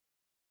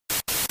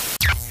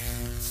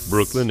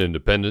Brooklyn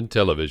Independent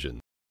Television.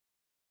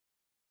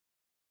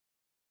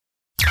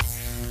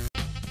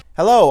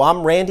 Hello,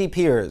 I'm Randy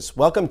Piers.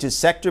 Welcome to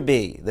Sector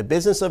B, the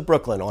business of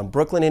Brooklyn on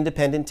Brooklyn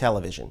Independent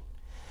Television.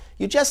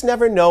 You just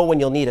never know when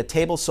you'll need a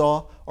table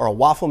saw or a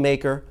waffle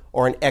maker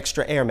or an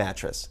extra air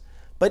mattress.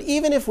 But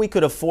even if we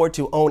could afford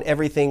to own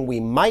everything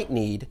we might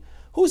need,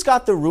 who's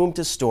got the room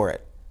to store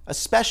it,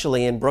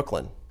 especially in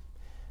Brooklyn?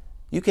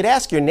 You could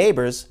ask your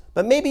neighbors,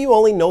 but maybe you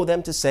only know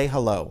them to say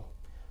hello.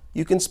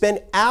 You can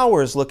spend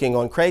hours looking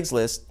on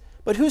Craigslist,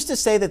 but who's to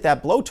say that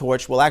that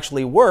blowtorch will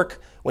actually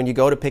work when you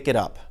go to pick it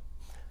up?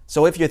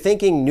 So if you're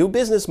thinking new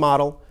business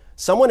model,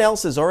 someone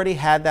else has already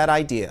had that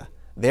idea.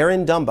 They're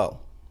in DUMBO.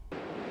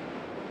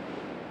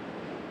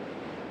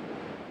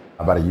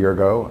 About a year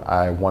ago,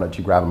 I wanted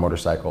to grab a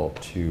motorcycle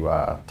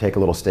to take a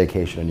little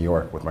staycation in New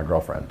York with my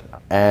girlfriend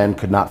and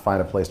could not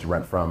find a place to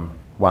rent from.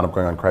 Wound up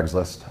going on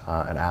Craigslist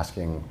and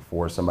asking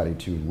for somebody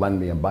to lend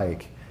me a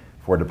bike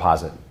for a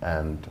deposit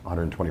and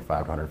 $125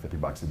 to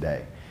 $150 a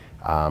day.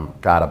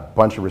 Got a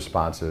bunch of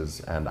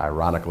responses, and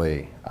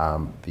ironically,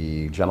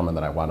 the gentleman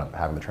that I wound up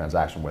having the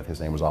transaction with,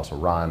 his name was also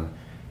Ron.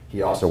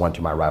 He also went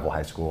to my rival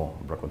high school,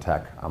 Brooklyn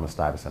Tech. I'm a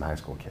Stuyvesant High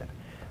School kid.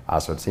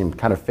 So it seemed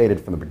kind of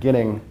fated from the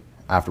beginning.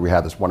 After we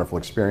had this wonderful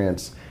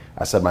experience,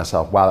 I said to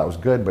myself, wow, that was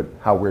good, but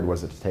how weird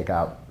was it to take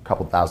out a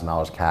couple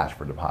 $1,000s cash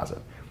for a deposit?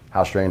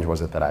 How strange was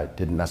it that I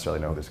didn't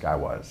necessarily know who this guy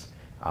was?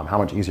 How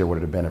much easier would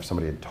it have been if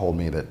somebody had told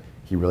me that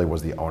he really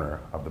was the owner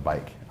of the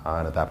bike?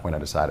 And at that point I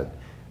decided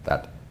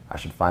that I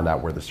should find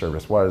out where the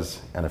service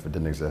was, and if it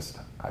didn't exist,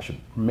 I should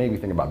maybe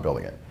think about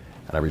building it.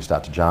 And I reached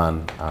out to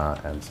John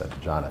and said to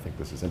John, I think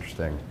this is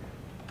interesting.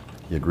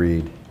 He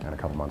agreed, and a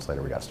couple months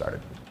later we got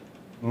started.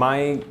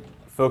 My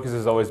focus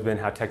has always been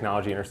how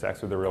technology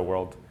intersects with the real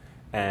world.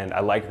 And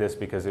I like this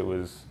because it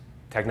was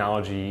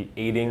technology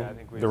aiding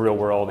the real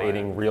world,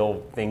 aiding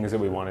real things that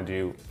we want to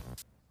do.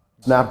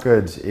 Snap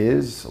Goods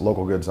is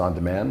local goods on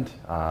demand.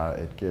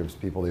 It gives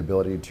people the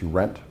ability to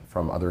rent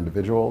from other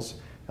individuals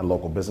and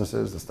local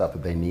businesses the stuff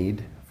that they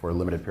need for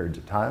limited periods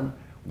of time,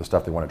 the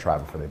stuff they want to try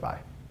before they buy.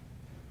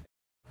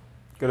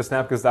 Go to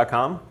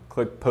snapgoods.com,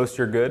 click post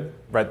your good,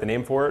 write the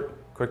name for it,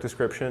 quick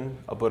description,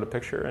 upload a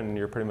picture, and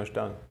you're pretty much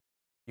done.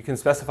 You can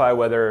specify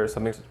whether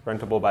something's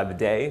rentable by the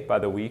day, by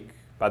the week,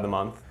 by the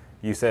month.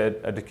 You set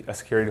a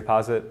security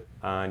deposit,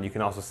 and you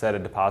can also set a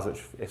deposit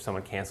if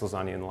someone cancels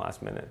on you in the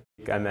last minute.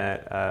 I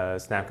met a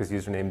Snapgoods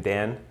user named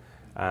Dan,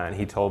 and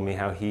he told me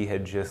how he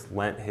had just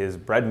lent his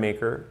bread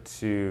maker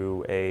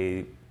to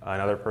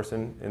another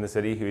person in the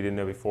city who he didn't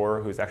know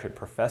before, who's actually a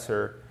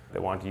professor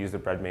that wanted to use the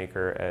bread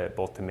maker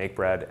both to make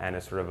bread and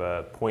as sort of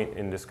a point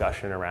in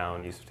discussion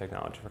around use of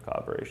technology for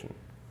collaboration.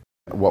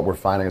 What we're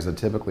finding is that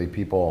typically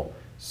people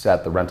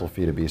set the rental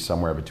fee to be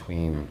somewhere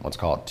between, let's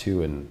call it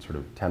 2 and sort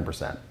of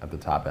 10% at the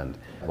top end.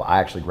 Well, I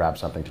actually grabbed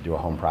something to do a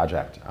home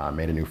project,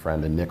 made a new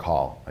friend in Nick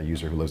Hall, a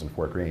user who lives in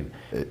Fort Greene.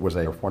 It was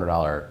a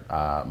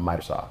 $400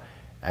 miter saw.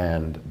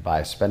 And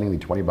by spending the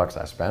 $20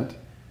 I spent,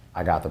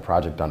 I got the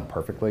project done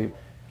perfectly.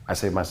 I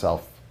saved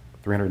myself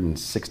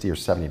 $360 or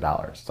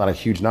 $70. It's not a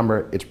huge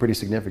number. It's pretty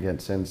significant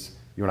since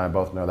you and I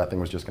both know that thing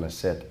was just going to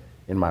sit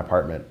in my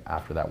apartment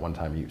after that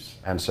one-time use.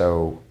 And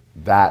so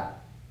that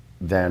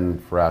then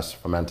for us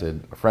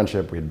fomented a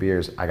friendship. We had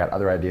beers. I got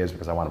other ideas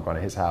because I wound up going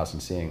to his house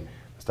and seeing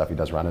the stuff he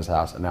does around his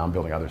house, and now I'm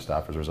building other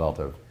stuff as a result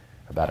of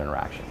that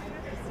interaction.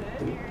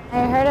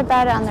 I heard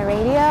about it on the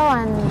radio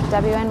on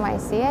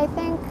WNYC, I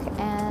think,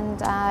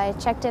 and I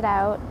checked it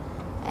out,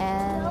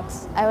 and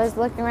I was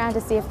looking around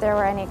to see if there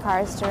were any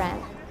cars to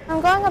rent.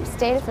 I'm going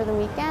upstate for the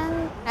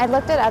weekend. I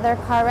looked at other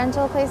car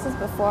rental places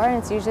before, and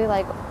it's usually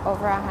like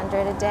over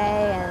 $100 a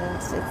day, and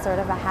it's sort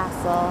of a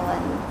hassle,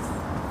 and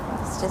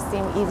it just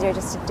seemed easier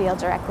just to deal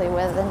directly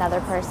with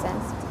another person.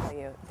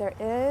 There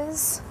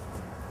is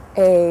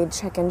a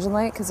check engine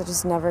light because it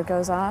just never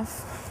goes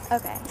off.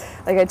 Okay.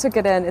 Like I took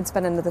it in, it's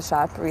been into the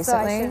shop recently. So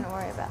I shouldn't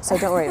worry about that. So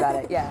don't worry about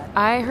it, yeah.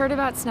 I heard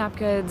about Snap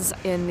Goods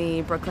in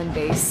the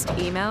Brooklyn-based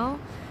email,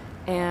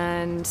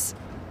 and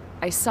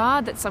I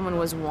saw that someone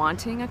was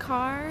wanting a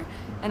car,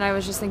 and I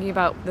was just thinking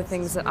about the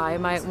things that I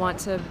might want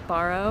to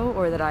borrow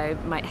or that I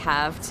might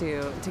have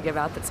to give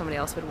out that somebody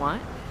else would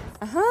want.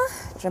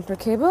 Jumper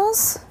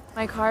cables.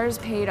 My car's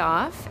paid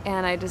off,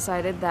 and I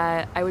decided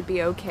that I would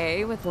be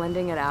okay with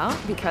lending it out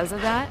because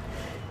of that.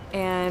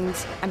 And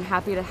I'm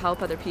happy to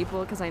help other people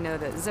because I know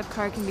that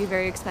Zipcar can be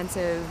very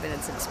expensive, and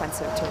it's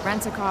expensive to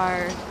rent a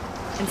car.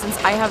 And since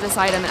I have this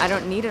item and I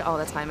don't need it all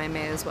the time, I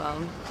may as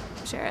well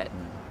share it.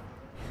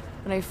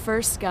 When I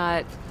first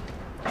got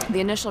the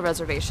initial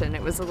reservation,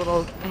 it was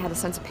I had a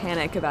sense of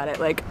panic about it,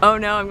 like, oh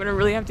no, I'm gonna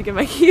really have to give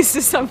my keys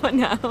to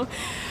someone now.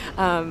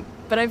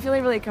 But I'm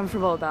feeling really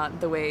comfortable about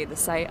the way the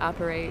site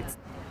operates.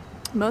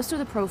 Most of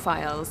the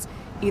profiles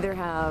either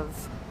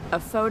have a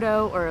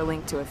photo or a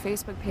link to a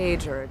Facebook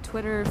page or a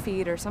Twitter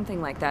feed or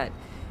something like that,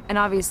 and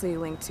obviously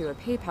link to a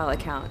PayPal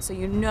account, so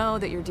you know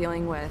that you're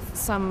dealing with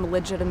some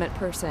legitimate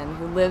person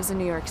who lives in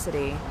New York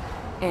City,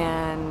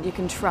 and you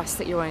can trust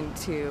that you're going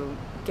to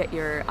get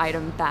your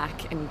item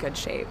back in good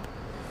shape.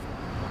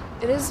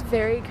 It is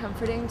very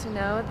comforting to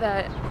know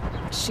that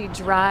she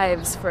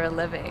drives for a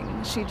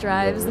living. She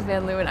drives the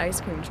Van Leeuwen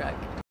ice cream truck.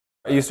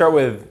 You start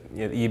with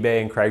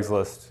eBay and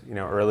Craigslist,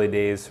 early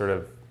days sort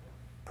of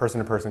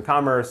person-to-person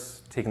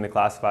commerce, taking the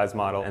classifieds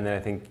model, and then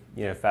I think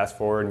fast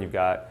forward and you've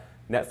got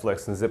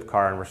Netflix and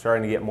Zipcar, and we're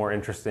starting to get more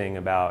interesting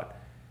about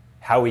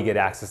how we get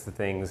access to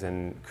things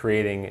and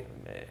creating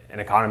an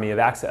economy of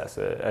access,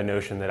 a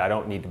notion that I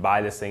don't need to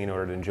buy this thing in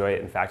order to enjoy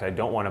it. In fact, I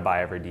don't want to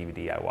buy every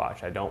DVD I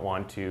watch. I don't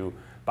want to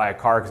buy a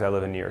car because I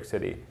live in New York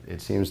City. It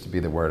seems to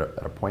be the word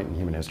at a point in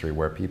human history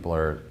where people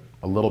are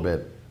a little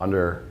bit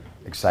under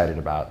excited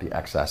about the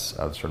excess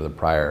of sort of the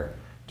prior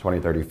 20,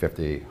 30,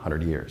 50,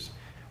 100 years.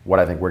 What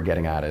I think we're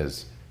getting at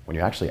is when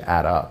you actually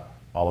add up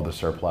all of the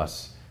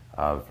surplus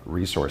of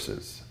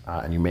resources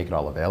and you make it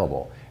all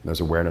available, and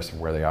there's awareness of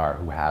where they are,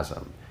 who has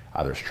them,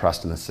 there's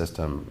trust in the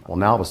system. Well,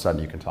 now all of a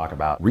sudden you can talk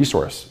about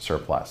resource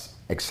surplus,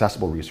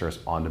 accessible resource,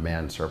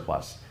 on-demand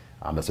surplus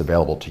that's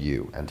available to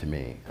you and to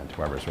me and to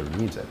whoever sort of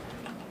needs it.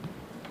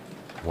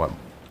 What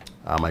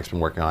Mike's been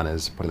working on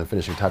is putting the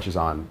finishing touches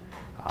on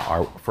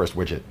our first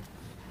widget.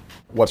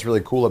 What's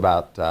really cool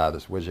about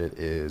this widget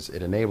is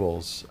it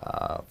enables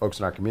folks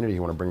in our community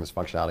who want to bring this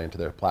functionality into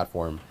their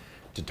platform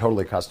to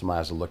totally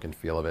customize the look and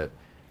feel of it.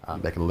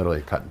 They can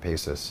literally cut and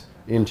paste this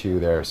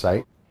into their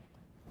site.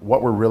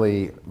 What we're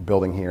really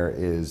building here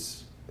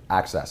is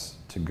access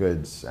to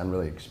goods and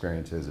really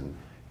experiences and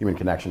human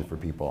connection for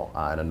people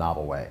in a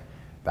novel way.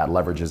 That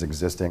leverages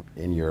existing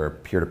in your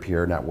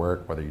peer-to-peer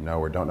network, whether you know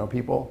or don't know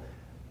people,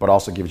 but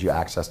also gives you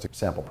access to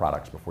sample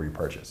products before you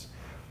purchase.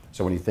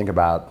 So when you think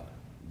about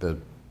the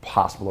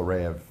possible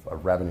array of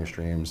revenue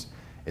streams,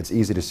 it's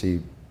easy to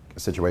see a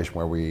situation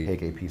where we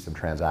take a piece of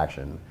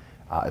transaction.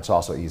 It's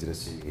also easy to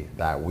see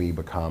that we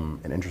become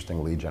an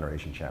interesting lead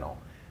generation channel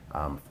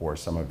for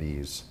some of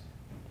these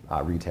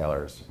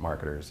retailers,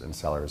 marketers, and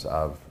sellers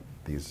of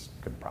these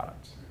good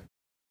products.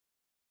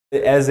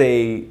 As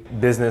a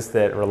business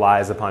that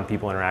relies upon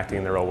people interacting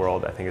in the real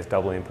world, I think it's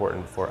doubly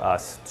important for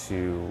us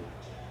to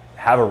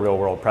have a real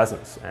world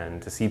presence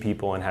and to see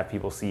people and have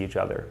people see each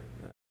other.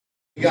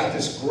 We got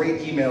this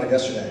great email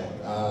yesterday,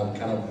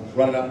 kind of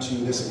running up to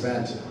this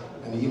event,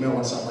 and the email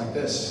went something like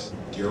this: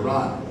 Dear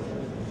Ron,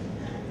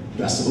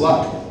 best of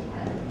luck.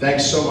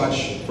 Thanks so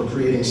much for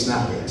creating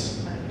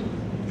Snapgoods.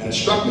 And it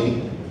struck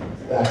me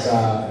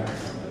that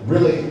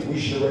really we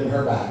should have written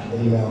her back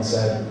an email and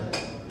said,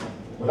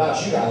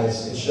 without you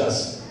guys, it's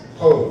just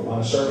code on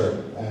a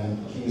server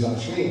and keys on a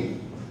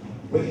screen.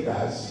 With you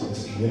guys,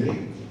 it's a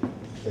community.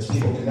 It's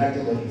people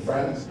connecting, making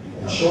friends.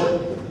 In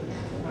short,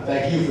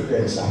 thank you for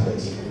creating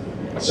Snapgoods.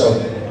 So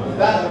with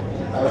that,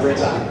 have a great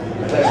time.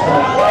 Thanks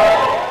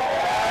for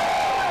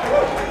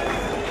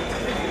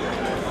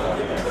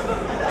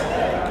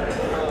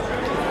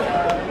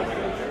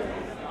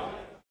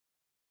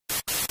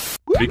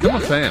Become a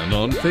fan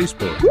on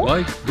Facebook,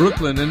 like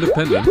Brooklyn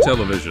Independent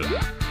Television.